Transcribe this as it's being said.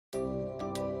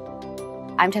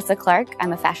I'm Tessa Clark.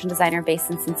 I'm a fashion designer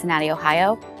based in Cincinnati,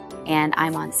 Ohio, and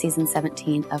I'm on season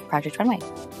 17 of Project Runway.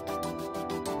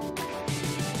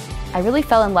 I really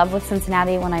fell in love with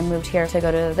Cincinnati when I moved here to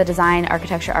go to the Design,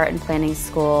 Architecture, Art, and Planning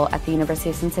School at the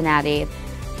University of Cincinnati.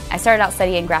 I started out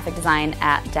studying graphic design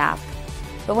at DAP.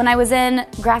 But when I was in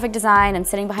graphic design and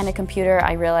sitting behind a computer,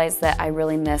 I realized that I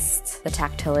really missed the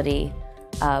tactility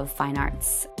of fine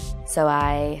arts. So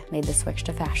I made the switch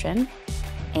to fashion,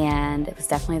 and it was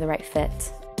definitely the right fit.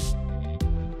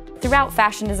 Throughout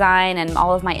fashion design and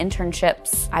all of my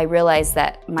internships, I realized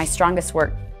that my strongest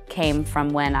work came from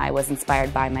when I was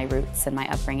inspired by my roots and my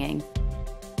upbringing.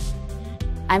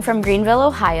 I'm from Greenville,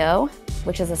 Ohio,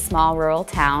 which is a small rural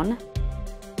town.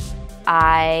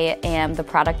 I am the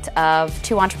product of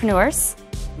two entrepreneurs.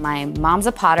 My mom's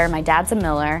a potter, my dad's a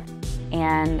miller,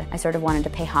 and I sort of wanted to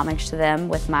pay homage to them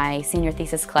with my senior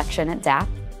thesis collection at DAP.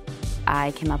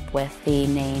 I came up with the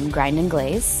name Grind and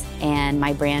Glaze, and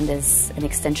my brand is an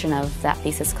extension of that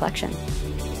thesis collection.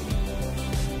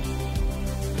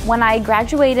 When I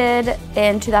graduated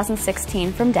in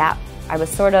 2016 from DAP, I was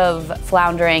sort of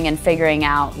floundering and figuring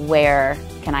out where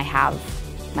can I have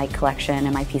my collection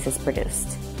and my pieces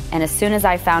produced. And as soon as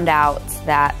I found out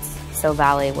that Sew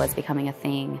Valley was becoming a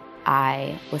thing,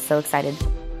 I was so excited.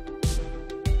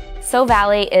 Sew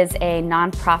Valley is a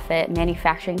nonprofit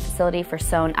manufacturing facility for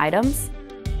sewn items.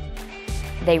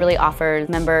 They really offer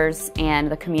members and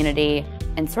the community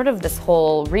and sort of this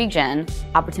whole region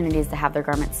opportunities to have their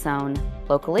garments sewn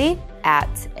locally at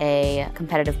a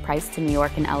competitive price to New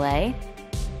York and LA.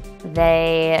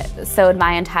 They sewed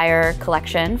my entire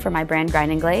collection for my brand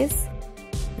Grind and Glaze.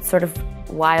 It's sort of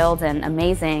wild and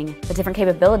amazing the different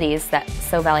capabilities that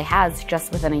Sew Valley has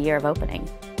just within a year of opening.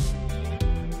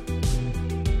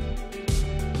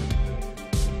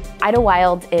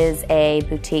 Idlewild is a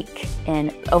boutique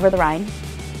in Over the Rhine.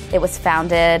 It was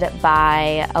founded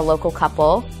by a local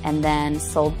couple and then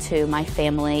sold to my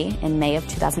family in May of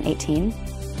 2018.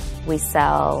 We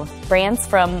sell brands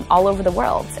from all over the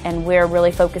world, and we're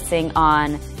really focusing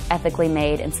on ethically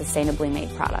made and sustainably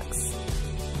made products.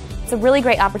 It's a really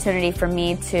great opportunity for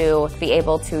me to be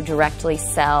able to directly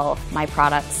sell my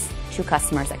products to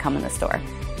customers that come in the store.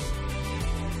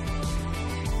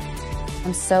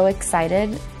 I'm so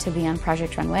excited to be on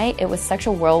Project Runway. It was such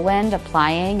a whirlwind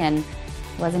applying, and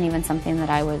wasn't even something that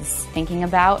I was thinking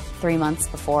about 3 months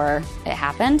before it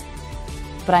happened.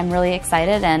 But I'm really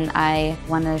excited, and I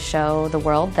want to show the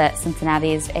world that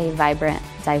Cincinnati is a vibrant,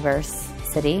 diverse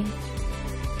city,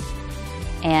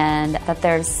 and that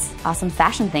there's awesome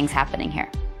fashion things happening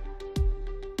here.